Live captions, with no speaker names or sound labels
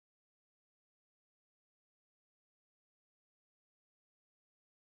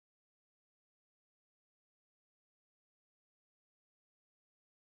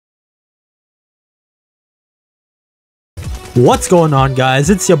What's going on, guys?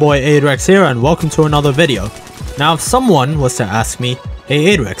 It's your boy Aidrex here and welcome to another video. Now, if someone was to ask me,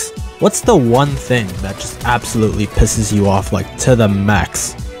 hey Aidrex, what's the one thing that just absolutely pisses you off like to the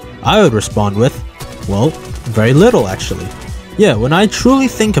max? I would respond with, well, very little actually. Yeah, when I truly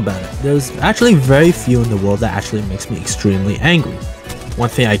think about it, there's actually very few in the world that actually makes me extremely angry. One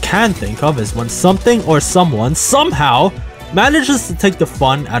thing I can think of is when something or someone somehow manages to take the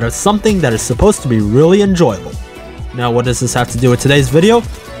fun out of something that is supposed to be really enjoyable. Now, what does this have to do with today's video?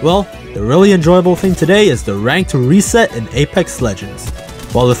 Well, the really enjoyable thing today is the ranked reset in Apex Legends.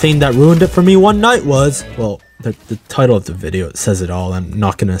 While the thing that ruined it for me one night was, well, the title of the video says it all. I'm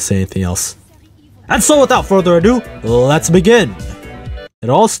not gonna say anything else. And so without further ado, let's begin! It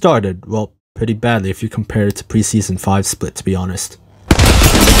all started, well, pretty badly if you compare it to Preseason 5 split, to be honest.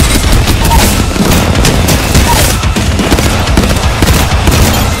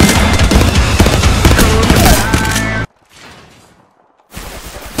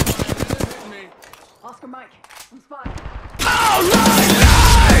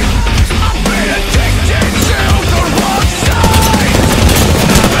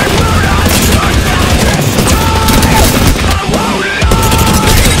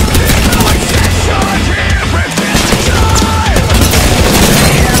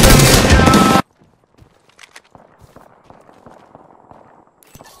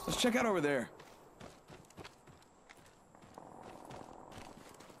 Let's check out over there.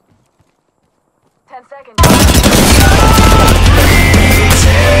 Ten seconds.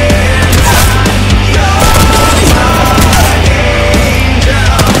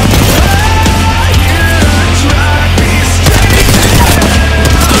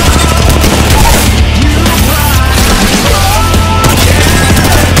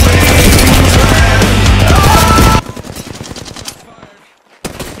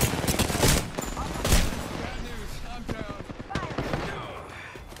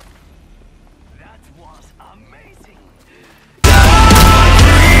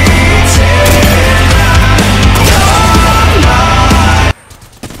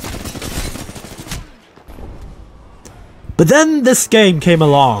 But then this game came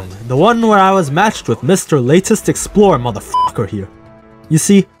along, the one where I was matched with Mr. Latest Explorer motherfucker here. You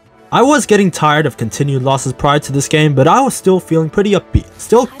see, I was getting tired of continued losses prior to this game, but I was still feeling pretty upbeat,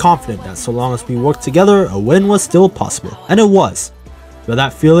 still confident that so long as we worked together, a win was still possible, and it was. But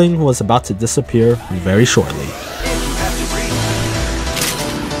that feeling was about to disappear very shortly.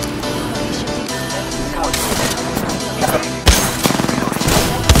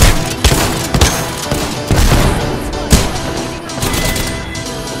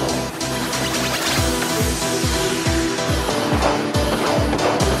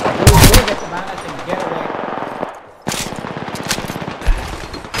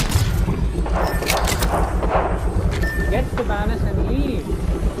 Get the banners and leave.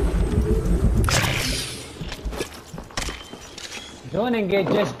 Don't engage,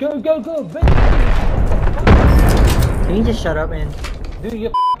 just go. Can you just shut up, man? Dude,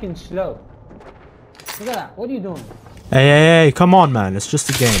 you're fucking slow. Look at that, what are you doing? Hey, come on man, it's just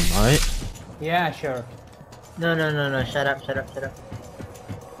a game, alright? Yeah, sure. No, shut up.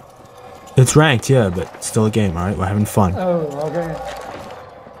 It's ranked, yeah, but it's still a game, alright? We're having fun. Oh, okay.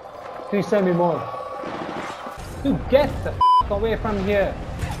 Please send me more. Dude, get the f away from here.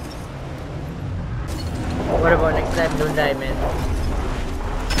 What about next time? Don't die, man.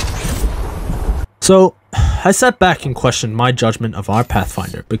 So, I sat back and questioned my judgment of our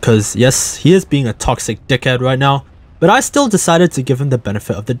Pathfinder, because yes, he is being a toxic dickhead right now, but I still decided to give him the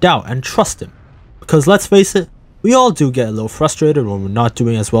benefit of the doubt and trust him. Because let's face it, we all do get a little frustrated when we're not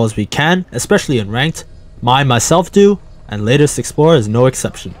doing as well as we can, especially in ranked. Myself do, and Latest Explorer is no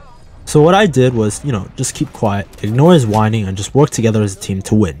exception. So what I did was, just keep quiet, ignore his whining, and just work together as a team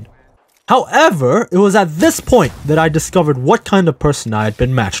to win. However, it was at this point that I discovered what kind of person I had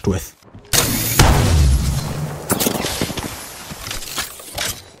been matched with.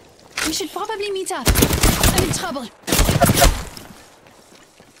 We should probably meet up. I'm in trouble.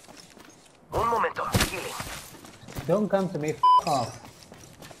 Un momento, healing. Don't come to me, f off.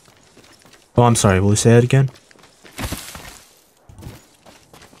 Oh, I'm sorry, will you say that again?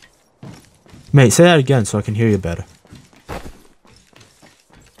 Mate, say that again so I can hear you better.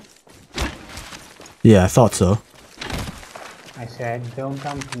 Yeah, I thought so. I said, don't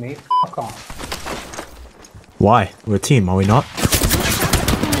come to me, f off. Why? We're a team, are we not?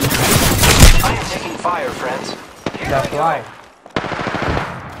 I am taking fire, friends. That's right.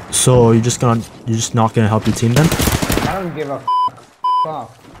 So you're just not gonna help your team then? I don't give a f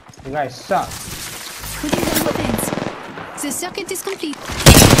off. You guys suck. Putting down the fence. The circuit is complete.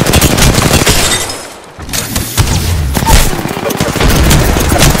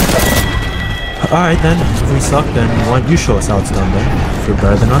 Alright then, if we suck, then why don't you show us how it's done then? If you're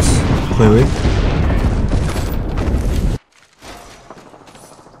better than us, clearly.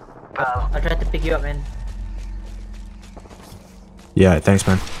 I'll try to pick you up, man. Yeah, thanks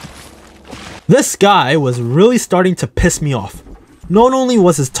man. This guy was really starting to piss me off. Not only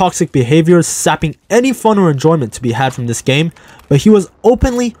was his toxic behavior sapping any fun or enjoyment to be had from this game, but he was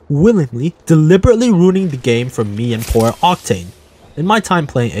openly, willingly, deliberately ruining the game for me and poor Octane. In my time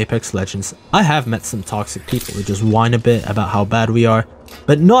playing Apex Legends, I have met some toxic people who just whine a bit about how bad we are,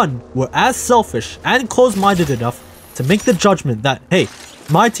 but none were as selfish and close-minded enough to make the judgment that, hey,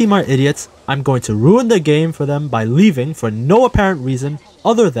 my team are idiots, I'm going to ruin the game for them by leaving for no apparent reason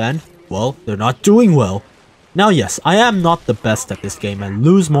other than, well, they're not doing well. Now yes, I am not the best at this game and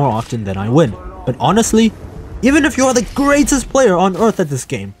lose more often than I win, but honestly, even if you are the greatest player on earth at this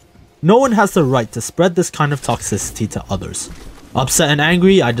game, no one has the right to spread this kind of toxicity to others. Upset and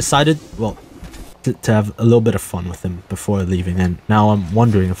angry, I decided, well, to have a little bit of fun with him before leaving, and now I'm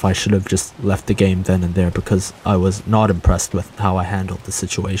wondering if I should have just left the game then and there because I was not impressed with how I handled the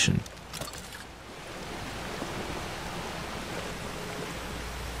situation.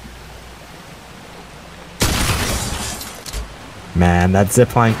 Man, that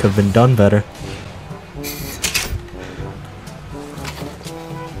zipline could have been done better.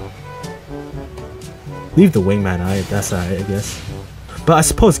 Leave the wingman, that's alright, I guess. But I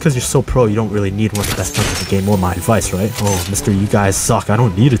suppose because you're so pro, you don't really need one of the best guns in the game or my advice, right? Oh, mister, you guys suck, I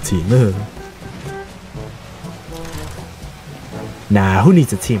don't need a team. Nah, who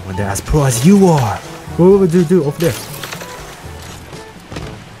needs a team when they're as pro as you are? What would you do over there?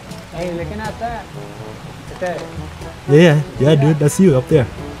 Hey, looking at that. Right there. Yeah, dude, that's you up there.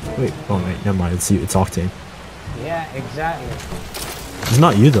 Wait, oh wait, never mind, it's you, it's Octane. Yeah, exactly. It's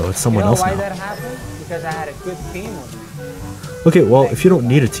not you though, it's someone else why now. that happened? Because I had a good team with me. Okay, well, if you don't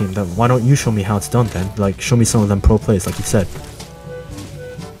need a team, then why don't you show me how it's done then? Like, show me some of them pro plays, like you said.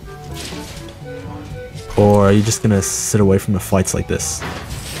 Or are you just gonna sit away from the fights like this?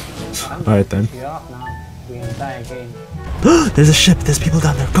 Alright then. Off now, the entire game. There's a ship, there's people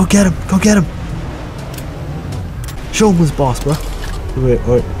down there. Go get him, go get him. Show him who's boss, bro. Wait,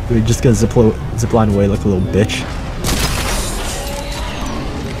 we're just gonna zipline away like a little bitch.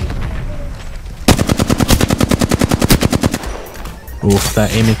 Oof,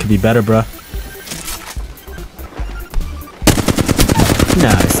 that aiming could be better, bruh.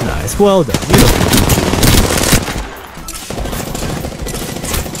 Nice, nice. Well done.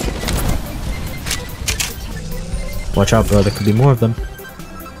 Watch out, bro. There could be more of them.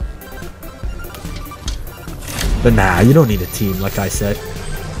 But nah, you don't need a team, like I said.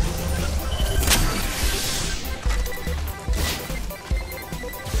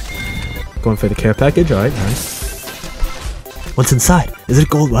 Going for the care package? Alright, nice. What's inside? Is it a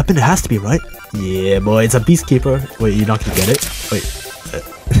gold weapon? It has to be, right? Yeah, boy, it's a Beastkeeper. Wait, you're not gonna get it? Wait.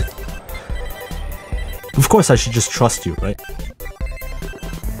 Of course I should just trust you, right?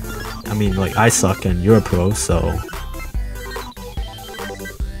 I mean, like, I suck and you're a pro, so...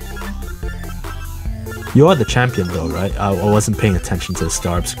 You are the champion though, right? I wasn't paying attention to the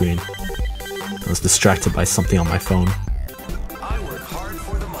star screen. I was distracted by something on my phone. I work hard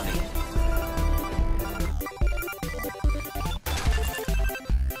for the money.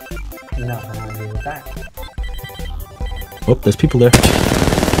 Nothing to do with that. Oh, there's people there.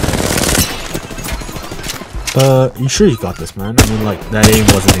 You sure you got this, man? I mean, like, that aim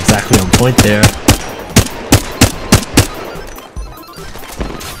wasn't exactly on point there.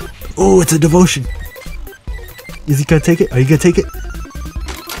 Oh, it's a devotion. Is he gonna take it? Are you gonna take it?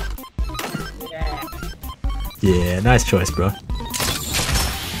 Yeah, nice choice, bro.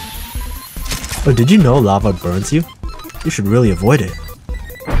 Oh, did you know lava burns you? You should really avoid it.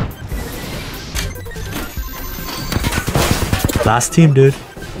 Last team, dude.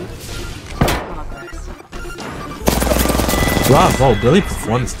 Bravo, brilliant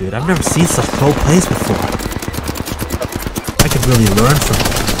performance, dude. I've never seen such pro plays before. I could really learn from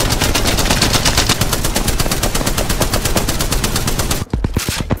it.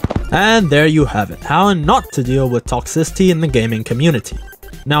 And there you have it, how not to deal with toxicity in the gaming community.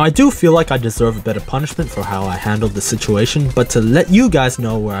 Now I do feel like I deserve a bit of punishment for how I handled the situation, but to let you guys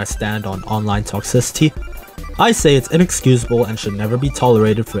know where I stand on online toxicity, I say it's inexcusable and should never be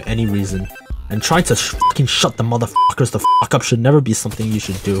tolerated for any reason, and trying to fucking shut the motherfuckers the fuck up should never be something you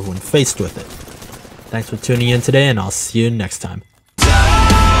should do when faced with it. Thanks for tuning in today, and I'll see you next time.